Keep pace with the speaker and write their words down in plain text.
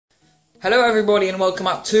Hello everybody and welcome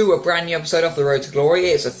up to a brand new episode of The Road to Glory.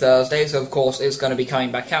 It's a Thursday, so of course it's going to be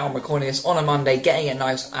coming back out. I'm recording this on a Monday, getting it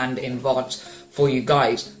nice and in advance for you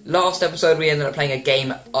guys. Last episode we ended up playing a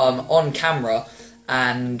game on camera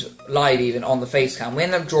and live even on the face cam. We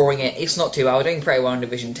ended up drawing it. It's not too bad. We're doing pretty well in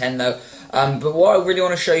Division 10 though. But what I really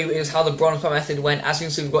want to show you is how the bronze part method went. As you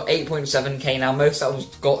can see, we've got 8.7k now. Most of that was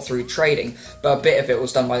got through trading, but a bit of it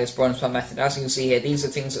was done by this bronze part method. As you can see here, these are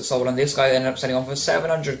things that sold on. This guy ended up selling off for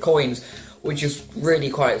 700 coins, which is really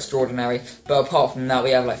quite extraordinary. But apart from that,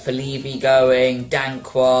 we have like Felivi going,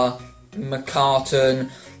 Dankwa, McCartan.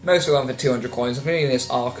 Most of them for 200 coins, including this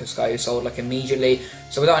Arcus guy who sold like immediately.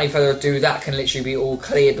 So without any further ado, that can literally be all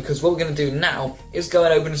cleared, because what we're going to do now is go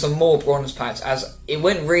and open some more bronze packs, as it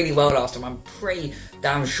went really well last time. I'm pretty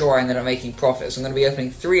damn sure I ended up making profits. I'm going to be opening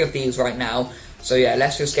 3 of these right now. So yeah,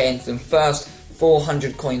 let's just get into them. First,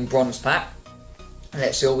 400 coin bronze pack.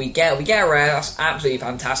 Let's see what we get. We get a rare, that's absolutely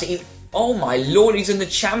fantastic. Oh my lord, he's in the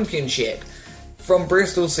championship. From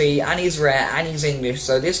Bristol City, and he's rare, and he's English,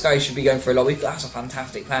 so this guy should be going for a lot. That's a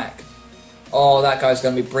fantastic pack. Oh, that guy's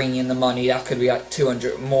going to be bringing in the money. That could be like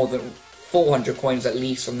 200, more than 400 coins at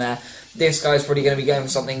least from there. This guy's probably going to be going for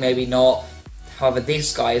something, maybe not. However,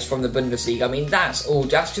 this guy is from the Bundesliga. I mean, that's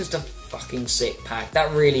just a fucking sick pack.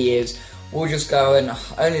 That really is. We'll just go and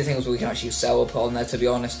only things we can actually sell upon there, to be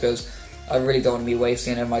honest, because I really don't want to be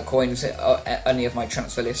wasting any of my coins, any of my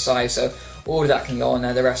transfer list size, so all of that can go on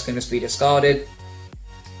there, the rest can just be discarded.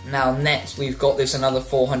 Now next we've got this another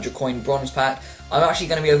 400 coin bronze pack. I'm actually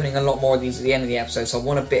going to be opening a lot more of these at the end of the episode, so I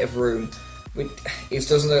want a bit of room. It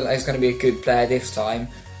doesn't look like it's going to be a good player this time,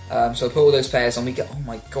 so I'll put all those players on. We get, oh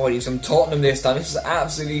my god, he's from Tottenham this time, this is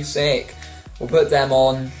absolutely sick. We'll put them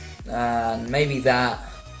on, and maybe that,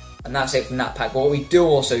 and that's it from that pack. But what we do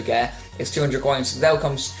also get is 200 coins, so they'll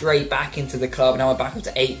come straight back into the club. Now we're back up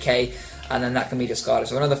to 8k, and then that can be discarded.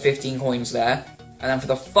 So another 15 coins there. And then for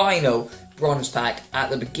the final bronze pack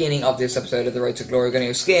at the beginning of this episode of The Road to Glory, we're going to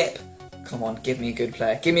go skip. Come on, give me a good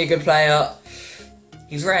player. Give me a good player.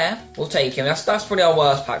 He's rare. We'll take him. That's probably our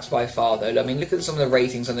worst packs by far, though. I mean, look at some of the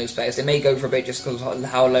ratings on those players. They may go for a bit just because of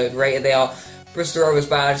how low rated they are. Bristol Rovers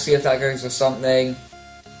badge. See if that goes for something.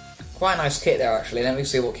 Quite a nice kit there, actually. Let me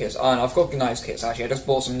see what kits. Oh, no, I've got nice kits, actually. I just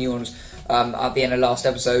bought some new ones at the end of last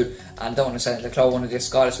episode, and don't want to send it to the club. I want to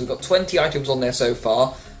discard it. So we've got 20 items on there so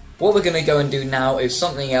far. What we're going to go and do now is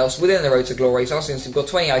something else within the Road to Glory. So since we've got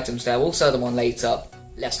 20 items there, we'll sell them on later.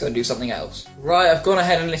 Let's go and do something else. Right, I've gone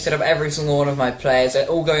ahead and listed up every single one of my players. They're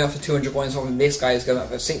all going up for 200 coins. From this guy is going up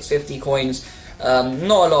for 650 coins. Not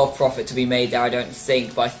a lot of profit to be made there, I don't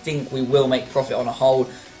think, but I think we will make profit on a whole.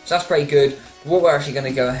 So that's pretty good. What we're actually going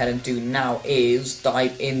to go ahead and do now is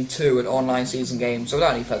dive into an online season game. So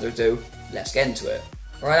without any further ado, let's get into it.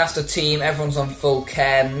 Right, that's the team. Everyone's on full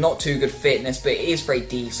chem. Not too good fitness, but it is pretty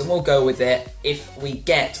decent. We'll go with it. If we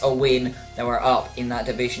get a win, then we're up in that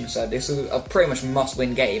division. So this is a pretty much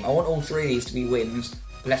must-win game. I want all 3 of these to be wins.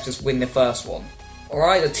 But let's just win the first one.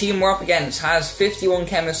 Alright, the team we're up against has 51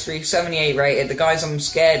 chemistry, 78 rated. The guys I'm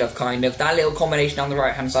scared of, kind of. That little combination down the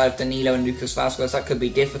right-hand side of Danilo and Lucas Vazquez, that could be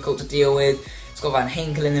difficult to deal with. He's got Van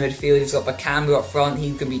Hinkel in the midfield. He's got Bakambu up front.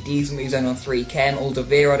 He could be decent, but he's only on 3 chem.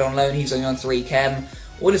 Alderweireld on loan. He's only on 3 chem.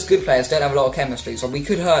 All his good players don't have a lot of chemistry, so we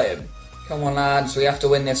could hurt him. Come on, lads. We have to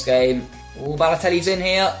win this game. Oh, Balotelli's in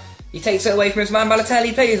here. He takes it away from his man.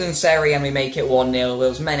 Balotelli plays in Seri, and we make it 1-0. There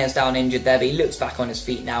was Menez down injured there, but he looks back on his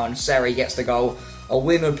feet now, and Seri gets the goal. A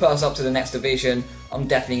win would put us up to the next division. I'm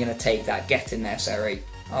definitely going to take that. Get in there, Seri.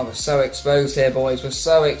 Oh, we're so exposed here, boys. We're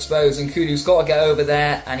so exposed. And Kudu's got to get over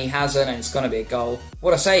there, and he hasn't, and it's going to be a goal.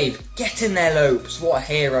 What a save. Get in there, Lopes. What a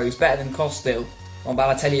hero. He's better than Costil. Come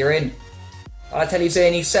on, Balotelli, you're in. Balotelli's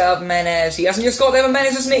in. He set up Menez. He hasn't just got there, but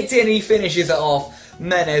Menez has nicked it, and he finishes it off.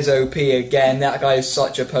 Menez OP again. That guy is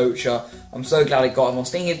such a poacher. I'm so glad I got him. I was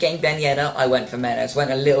thinking of getting Ben Yedder. I went for Menez.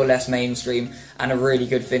 Went a little less mainstream, and a really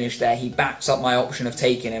good finish there. He backs up my option of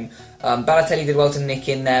taking him. Balotelli did well to nick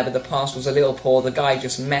in there, but the pass was a little poor. The guy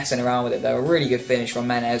just messing around with it though. A really good finish from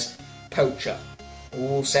Menez. Poacher.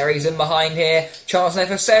 Ooh, Seri's in behind here. Chance there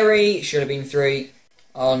for Seri. Should have been 3.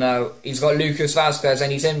 Oh no, he's got Lucas Vazquez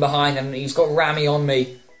and he's in behind and he's got Rami on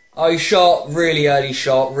me. Oh, he shot. Really early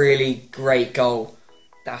shot. Really great goal.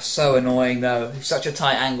 That's so annoying though. It's such a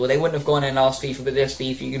tight angle. They wouldn't have gone in last FIFA, but this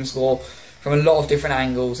FIFA you can score from a lot of different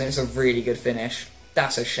angles and it's a really good finish.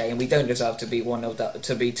 That's a shame. We don't deserve to be 1-0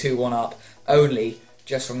 to be 2-1 up only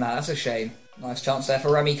just from that. That's a shame. Nice chance there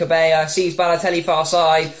for Remy Cabella. Sees Balotelli far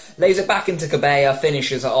side. Lays it back into Cabella.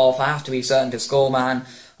 Finishes it off. I have to be certain to score, man.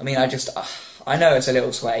 I mean, I know it's a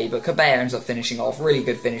little sweaty, but Cabella ends up finishing off. Really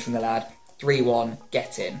good finish from the lad. 3-1,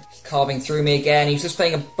 get in. He's carving through me again. He's just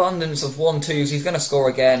playing abundance of 1-2s. He's going to score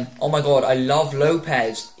again. Oh my god, I love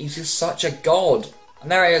Lopez. He's just such a god. And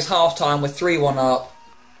there he is, half-time with 3-1 up.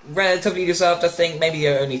 Relatively deserved, I think. Maybe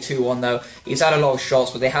only 2-1 though. He's had a lot of shots,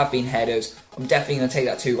 but they have been headers. I'm definitely going to take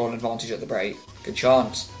that 2-goal advantage at the break. Good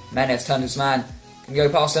chance. Menez turned his man. Can go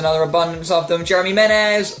past another abundance of them. Jeremy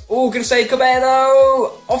Menez. Oh, good save,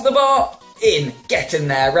 Cabello. Off the bar. In. Get in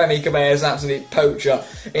there. Remy Cabello is an absolute poacher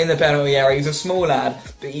in the penalty area. He's a small lad,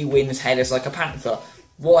 but he wins headers like a panther.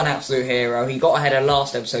 What an absolute hero. He got a header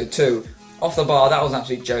last episode too. Off the bar, that was an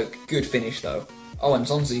absolute joke. Good finish though. Oh, and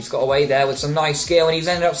Sonsi's got away there with some nice skill, and he's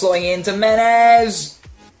ended up slotting it into Menez.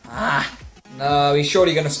 No, he's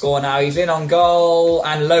surely going to score now. He's in on goal,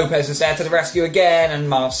 and Lopez is there to the rescue again, and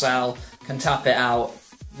Marcel can tap it out.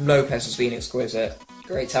 Lopez has been exquisite.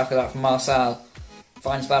 Great tackle that from Marcel.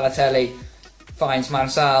 Finds Balotelli. Finds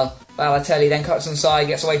Marcel. Balotelli then cuts inside,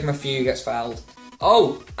 gets away from a few, gets fouled.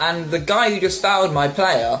 Oh, and the guy who just fouled my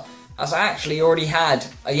player has actually already had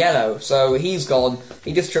a yellow, so he's gone.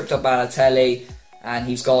 He just tripped up Balotelli, and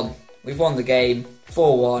he's gone. We've won the game,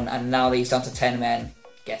 4-1, and now he's down to 10 men.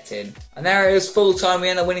 Get in. And there it is, full time. We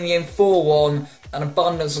end up winning the game 4-1. An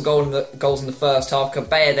abundance of goals in the first half.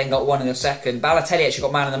 Cabella then got one in the second. Balotelli actually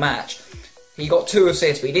got man of the match. He got 2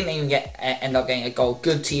 assists, but he didn't even end up getting a goal.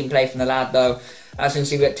 Good team play from the lad, though. As you can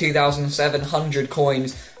see, we get 2,700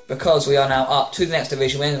 coins because we are now up to the next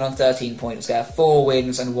division. We ended on 13 points there. 4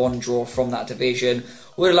 wins and 1 draw from that division.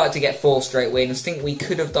 Would have liked to get 4 straight wins. Think we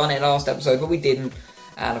could have done it last episode, but we didn't.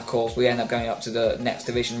 And of course, we end up going up to the next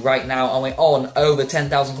division right now, and we're on over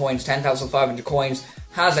 10,000 coins, 10,500 coins.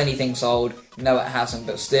 Has anything sold? No, it hasn't,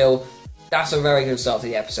 but still, that's a very good start to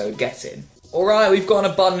the episode. Get in. Alright, we've got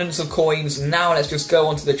an abundance of coins. Now let's just go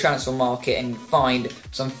onto the transfer market and find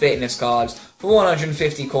some fitness cards for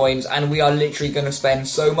 150 coins, and we are literally going to spend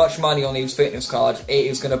so much money on these fitness cards, it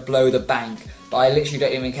is going to blow the bank. But I literally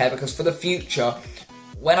don't even care, because for the future,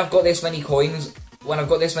 when I've got this many coins, when I've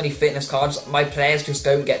got this many fitness cards, my players just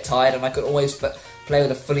don't get tired, and I could always play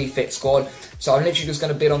with a fully fit squad. So I'm literally just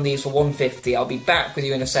going to bid on these for 150. I'll be back with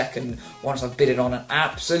you in a second once I've bidded on an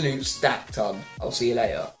absolute stack ton. I'll see you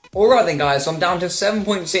later. Alright then guys, so I'm down to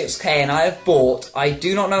 7.6k, and I have bought, I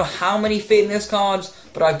do not know how many fitness cards,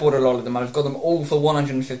 but I've bought a lot of them. I've got them all for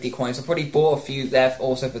 150 coins. I've probably bought a few there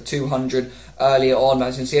also for 200 earlier on.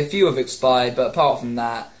 As you can see, a few have expired, but apart from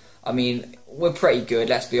that, I mean, we're pretty good,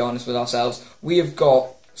 let's be honest with ourselves. We have got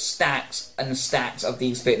stacks and stacks of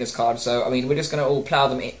these fitness cards, so I mean, we're just going to all plough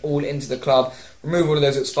them all into the club, remove all of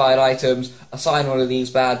those expired items, assign all of these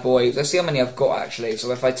bad boys. Let's see how many I've got actually.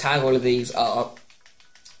 So if I tag all of these up,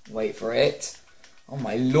 wait for it, oh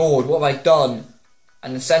my lord, what have I done?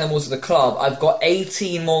 And then send them all to the club. I've got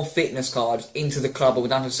 18 more fitness cards into the club, but we're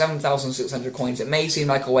down to 7,600 coins. It may seem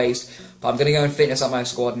like a waste, but I'm going to go and fitness up my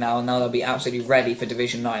squad now, and now they'll be absolutely ready for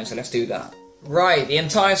Division 9, so let's do that. Right, the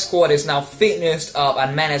entire squad is now fitnessed up,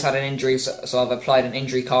 and Menez had an injury, so I've applied an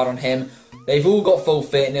injury card on him. They've all got full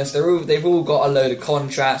fitness, they've all got a load of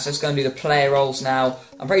contracts. Let's go and do the player roles now.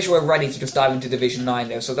 I'm pretty sure we're ready to just dive into Division 9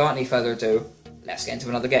 though, so without any further ado, let's get into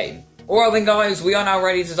another game. Alright then guys, we are now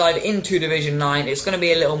ready to dive into Division 9. It's going to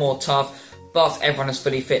be a little more tough, but everyone is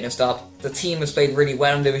fully fitnessed up. The team has played really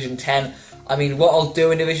well in Division 10. I mean, what I'll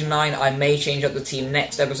do in Division 9, I may change up the team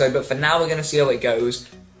next episode, but for now we're going to see how it goes.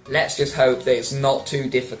 Let's just hope that it's not too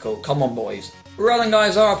difficult. Come on boys. Right then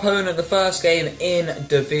guys, our opponent, the first game in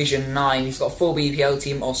Division 9. He's got a full BPL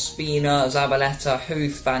team: Ospina, Zabaleta,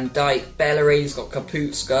 Huth, Van Dijk, Bellery. He's got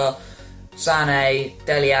Kaputska, Sané,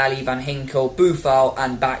 Dele Alli, Van Hinkel, Boufal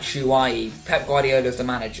and Batshuayi. Pep Guardiola's the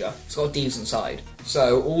manager. He's got a decent side.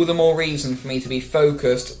 So, all the more reason for me to be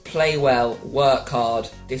focused, play well, work hard.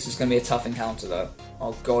 This is going to be a tough encounter though.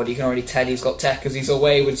 Oh god, you can already tell he's got tech because he's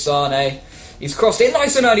away with Sané. He's crossed it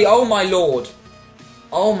nice and early. Oh my lord.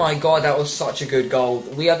 Oh my god, that was such a good goal.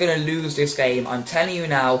 We are going to lose this game. I'm telling you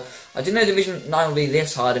now. I didn't know Division 9 would be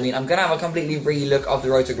this hard. I mean, I'm going to have a completely re-look of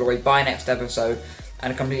the Road to Glory by next episode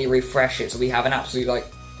and completely refresh it, so we have an absolute,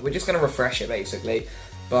 we're just going to refresh it basically.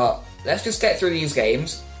 But let's just get through these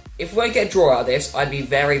games. If I get a draw out of this, I'd be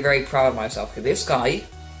very, very proud of myself, because this guy,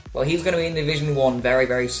 well, he's going to be in Division 1 very,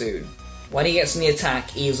 very soon. When he gets in the attack,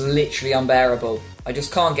 he is literally unbearable. I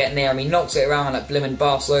just can't get near him. He knocks it around like blimmin'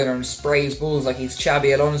 Barcelona and sprays balls like he's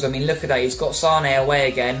Xabi Alonso. I mean, look at that. He's got Sané away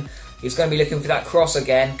again. He's going to be looking for that cross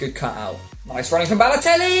again. Good cut out. Nice running from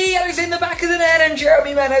Balotelli, and it's in the back of the net, and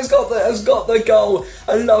Jeremy Menez has got the goal.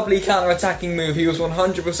 A lovely counter-attacking move. He was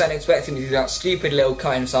 100% expecting to do that stupid little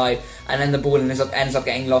cut inside, and then the ball ends up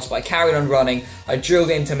getting lost. But I carried on running. I drilled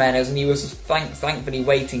it into Menez, and he was thankfully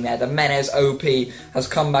waiting there. The Menez OP has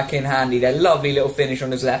come back in handy. Their lovely little finish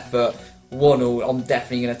on his left foot. 1-1. I'm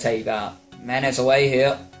definitely going to take that. Menez away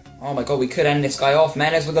here. Oh my god, we could end this guy off.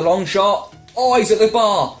 Menez with a long shot. Oh, he's at the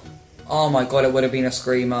bar. Oh my god, it would have been a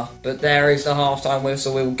screamer. But there is the half-time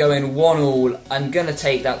whistle. We'll go in 1-1. I'm going to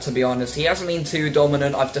take that, to be honest. He hasn't been too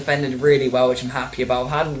dominant. I've defended really well, which I'm happy about.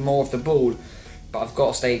 I've had more of the ball, but I've got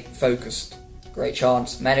to stay focused. Great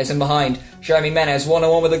chance. Menez in behind. Jeremy Menez,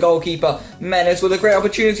 1-on-1 with the goalkeeper. Menez with a great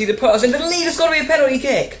opportunity to put us into the lead. It's got to be a penalty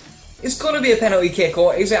kick. It's got to be a penalty kick,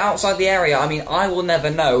 or is it outside the area? I mean, I will never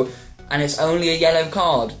know, and it's only a yellow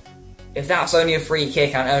card. If that's only a free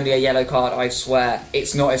kick and only a yellow card, I swear,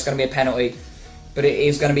 it's not. It's going to be a penalty. But it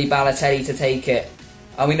is going to be Balotelli to take it.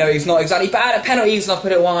 And we know he's not exactly bad at penalties, and I've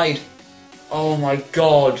put it wide. Oh my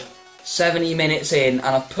god. 70 minutes in,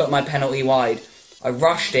 and I've put my penalty wide. I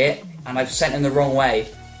rushed it, and I've sent him the wrong way.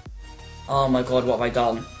 Oh my god, what have I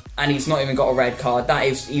done? And he's not even got a red card.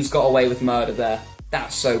 He's got away with murder there.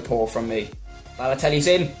 That's so poor from me. Balotelli's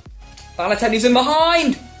in. Balotelli's in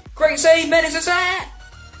behind. Great save, Menez is there.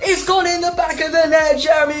 It's gone in the back of the net.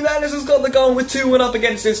 Jeremy Menez has got the goal with 2-1 up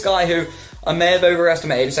against this guy who I may have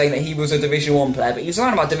overestimated, saying that he was a Division 1 player, but he's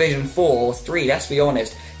around about Division 4 or 3, let's be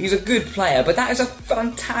honest. He's a good player, but that is a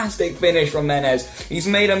fantastic finish from Menez. He's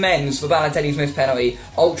made amends for Balotelli's missed penalty.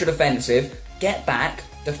 Ultra defensive, get back,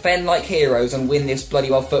 defend like heroes, and win this bloody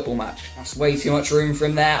well football match. That's way too much room for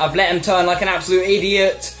him there. I've let him turn like an absolute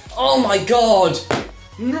idiot. Oh my god!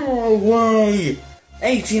 No way!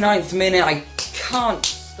 89th minute, I can't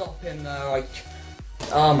stop him though.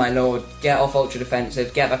 Oh my lord, get off ultra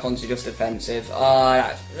defensive, get back onto just defensive.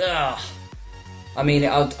 I mean,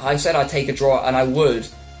 I said I'd take a draw, and I would,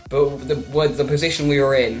 but with the position we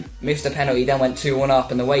were in, missed a penalty, then went 2-1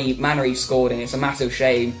 up, and the way Mannery scored, and it's a massive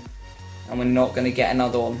shame, and we're not going to get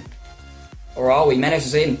another one. Or are we? Menez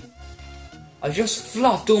is in. I've just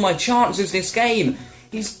fluffed all my chances this game.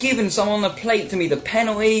 He's given someone on the plate to me, the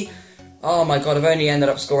penalty. Oh my god, I've only ended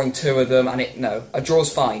up scoring 2 of them, and no, a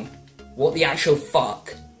draw's fine. What the actual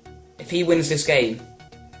fuck? If he wins this game.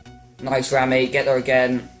 Nice, Rami, get there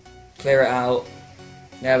again. Clear it out.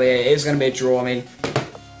 There we go, it is going to be a draw. I mean,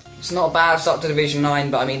 it's not a bad start to Division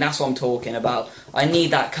 9, but I mean, that's what I'm talking about. I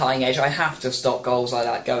need that cutting edge. I have to stop goals like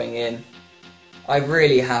that going in. I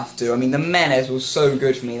really have to. I mean, the Menez was so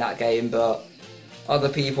good for me that game, but other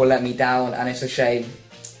people let me down, and it's a shame.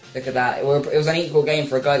 Look at that. It was an equal game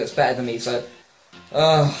for a guy that's better than me, so...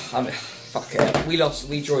 I mean, fuck it. We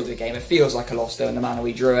drew the game. It feels like a loss though in the manner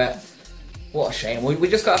we drew it. What a shame. We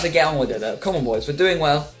just got to get on with it though. Come on boys, we're doing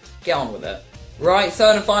well. Get on with it. Right,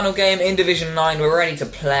 third and final game in Division 9. We're ready to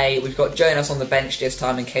play. We've got Jonas on the bench this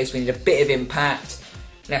time in case we need a bit of impact.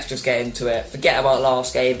 Let's just get into it. Forget about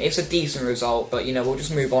last game. It's a decent result, but you know, we'll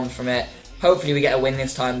just move on from it. Hopefully we get a win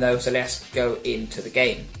this time though, so let's go into the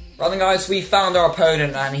game. Right then guys, we found our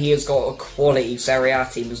opponent and he has got a quality Serie A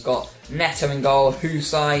team. He's got Neto in goal,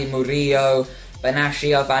 Husay, Murillo,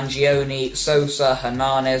 Benascia, Vangioni, Sosa,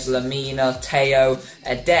 Hernanes, Lamina, Teo,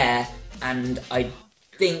 Adair, and I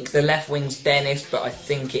think the left wing's Dennis, but I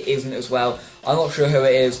think it isn't as well. I'm not sure who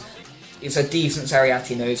it is. It's a decent Serie A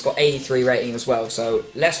team though. It's got 83 rating as well, so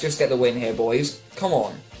let's just get the win here, boys. Come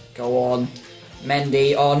on. Go on.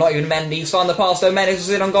 Mendy, oh, not even Mendy, he's found the pass though, Menez is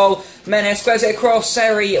in on goal, Menez squares it across,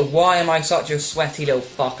 Seri, why am I such a sweaty little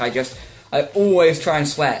fuck, I always try and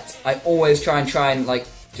sweat, I always try and like,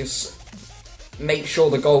 just make sure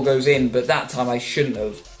the goal goes in, but that time I shouldn't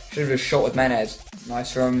have just shot with Menez.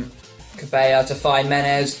 Nice from Cabella to find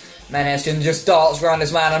Menez, Menez just darts around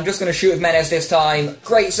his man, I'm just going to shoot with Menez this time,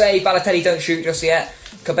 great save, Balotelli don't shoot just yet,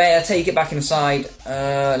 Cabella take it back inside,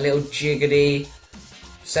 little jiggity,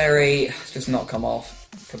 Seri, it's just not come off.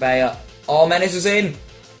 Cabella. Oh, Menez is in.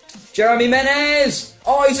 Jeremy Menez.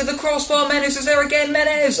 Oh, he's at the crossbar. Menez is there again.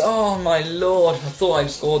 Menez. Oh, my lord. I thought I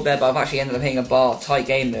scored there, but I've actually ended up hitting a bar. Tight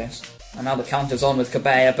game, this. And now the counter's on with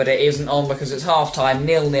Cabella, but it isn't on because it's half-time.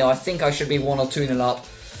 0-0. I think I should be 1 or 2-0 up.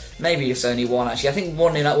 Maybe it's only 1, actually. I think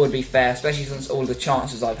 1-0 up would be fair, especially since all the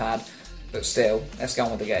chances I've had. But still, let's go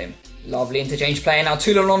on with the game. Lovely interchange play. Now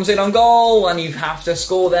Toulon's in on goal, and you have to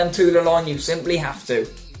score them, Toulon. You simply have to.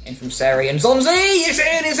 In from Seri, and Zonzi!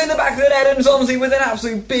 It's in the back of the net, and Zonzi with an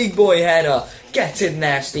absolute big boy header. Get in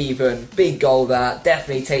there, Stephen. Big goal that.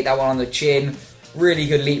 Definitely take that one on the chin. Really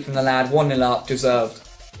good leap from the lad. 1-0 up, deserved.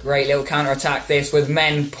 Great little counter-attack this, with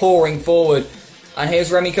men pouring forward. And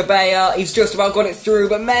here's Remy Cabella. He's just about got it through,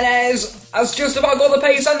 but Menez has just about got the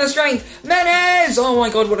pace and the strength. Menez! Oh my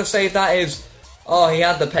god, what a save that is. Oh, he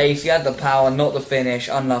had the pace, he had the power, not the finish.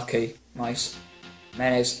 Unlucky. Nice.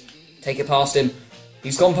 Menez. Take it past him.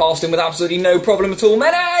 He's gone past him with absolutely no problem at all.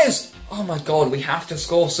 Menez! Oh my god, we have to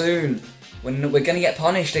score soon. We're going to get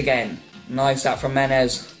punished again. Nice that from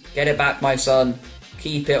Menez. Get it back, my son.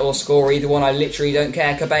 Keep it or score either one. I literally don't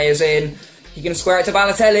care. Cabella's in. He can square it to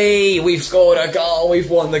Balotelli. We've scored a goal. We've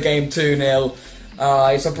won the game 2-0.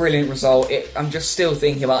 It's a brilliant result. I'm just still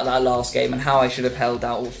thinking about that last game and how I should have held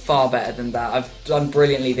out far better than that. I've done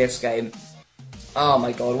brilliantly this game. Oh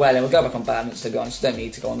my god. Well, then we'll go back on balance, to be honest. Don't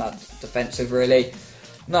need to go on that defensive, really.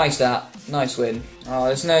 Nice that. Nice win. Oh,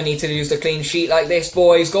 there's no need to lose the clean sheet like this,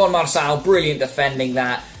 boys. Go on, Marcel. Brilliant defending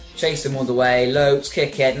that. Chased him all the way. Lopes,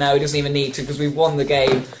 kick it. No, he doesn't even need to because we've won the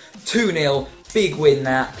game. 2-0. Big win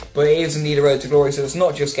that. But it is indeed a road to glory, so it's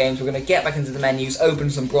not just games. We're going to get back into the menus, open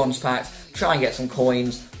some bronze packs, try and get some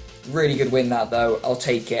coins. Really good win that, though. I'll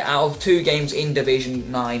take it. Out of 2 games in Division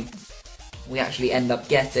 9, we actually end up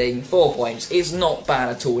getting 4 points. It's not bad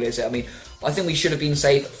at all, is it? I mean, I think we should have been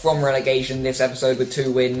safe from relegation this episode with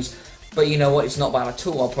 2 wins. But you know what? It's not bad at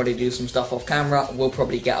all. I'll probably do some stuff off camera. We'll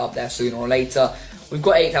probably get up there sooner or later. We've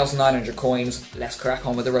got 8,900 coins. Let's crack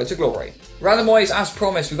on with the road to glory. Randomize, as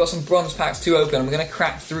promised, we've got some bronze packs to open. We're going to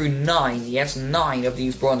crack through 9. Yes, 9 of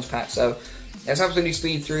these bronze packs. So let's absolutely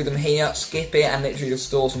speed through them here. Skip it and literally just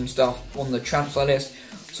store some stuff on the transfer list.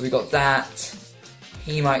 So we got that.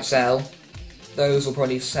 He might sell. Those will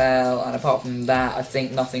probably sell, and apart from that, I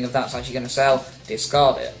think nothing of that's actually going to sell.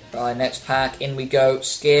 Discard it. Right, next pack, in we go,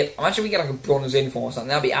 skip. Imagine we get like a bronze inform or something,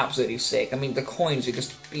 that'd be absolutely sick. I mean, the coins would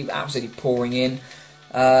just be absolutely pouring in.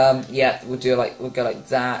 Yeah, we'll go like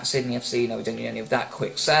that. Sydney FC, no, we don't need any of that.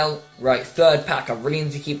 Quick sell. Right, third pack. I really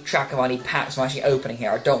need to keep track of how many packs I'm actually opening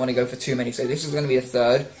here. I don't want to go for too many, so this is going to be the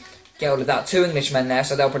third. Get all of that. 2 Englishmen there,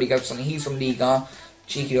 so they'll probably go for something. He's from Liga.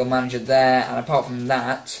 Cheeky little manager there, and apart from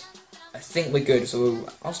that, I think we're good, so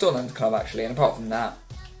I'll still learn the club actually, and apart from that,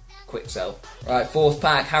 quick sell. Right, 4th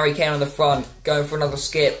pack, Harry Kane on the front, going for another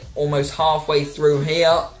skip, almost halfway through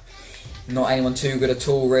here. Not anyone too good at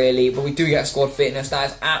all really, but we do get squad fitness, that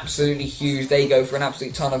is absolutely huge. They go for an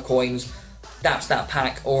absolute ton of coins. That's that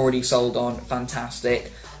pack already sold on,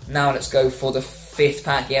 fantastic. Now let's go for the 5th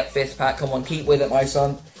pack, yep, 5th pack, come on, keep with it my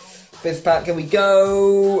son. 5th pack, here we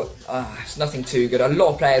go. It's nothing too good, a lot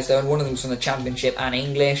of players though, and one of them's from the Championship and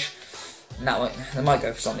English. Now, they might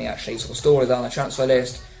go for something actually, so we'll store that on the transfer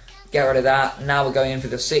list. Get rid of that. Now we're going in for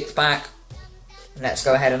the 6th pack. Let's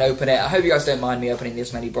go ahead and open it. I hope you guys don't mind me opening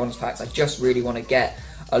this many bronze packs. I just really want to get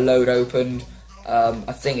a load opened.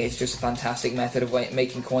 I think it's just a fantastic method of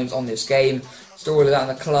making coins on this game. Store all of that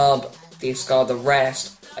in the club. Discard the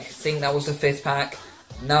rest. I think that was the 5th pack.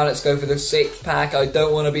 Now let's go for the 6th pack. I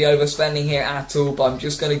don't want to be overspending here at all, but I'm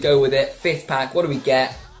just going to go with it. 5th pack. What do we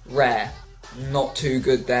get? Rare. Not too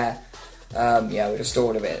good there. Yeah, we'll just store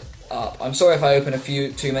all of it up. I'm sorry if I open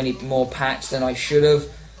too many more packs than I should have,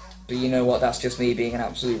 but you know what, that's just me being an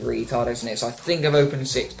absolute retard, isn't it? So I think I've opened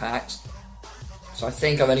 6 packs, so I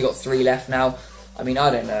think I've only got 3 left now. I mean, I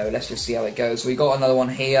don't know, let's just see how it goes. We got another one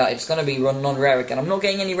here, it's going to be non-rare again. I'm not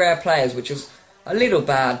getting any rare players, which is a little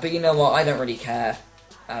bad, but you know what, I don't really care.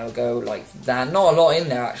 And I'll go like that. Not a lot in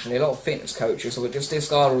there actually, a lot of fitness coaches, so we'll just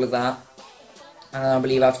discard all of that. And then I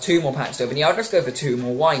believe I have 2 more packs to open. Yeah, I'll just go for 2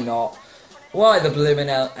 more, why not? Why the blooming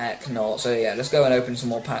heck not? So yeah, let's go and open some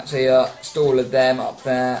more packs here. Store all of them up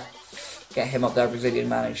there. Get him up there, Brazilian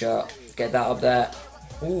manager. Get that up there.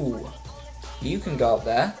 Ooh, you can go up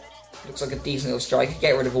there. Looks like a decent little striker.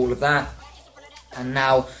 Get rid of all of that. And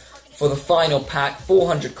now for the final pack,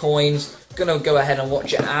 400 coins. Gonna go ahead and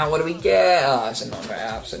watch it out. What do we get? Ah, it's a non-rare,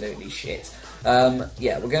 absolutely shit.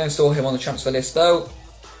 Yeah, we're gonna store him on the transfer list though.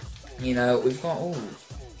 You know, we've got, ooh,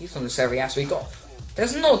 he's from the Serie A, so we got.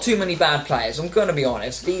 There's not too many bad players, I'm going to be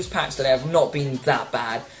honest. These packs today have not been that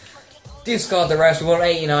bad. Discard the rest, we want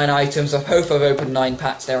 89 items. I hope I've opened 9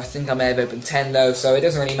 packs there. I think I may have opened 10 though, so it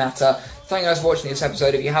doesn't really matter. Thank you guys for watching this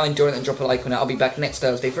episode. If you have enjoyed it, then drop a like on it. I'll be back next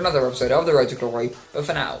Thursday for another episode of The Road to Glory. But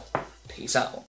for now, peace out.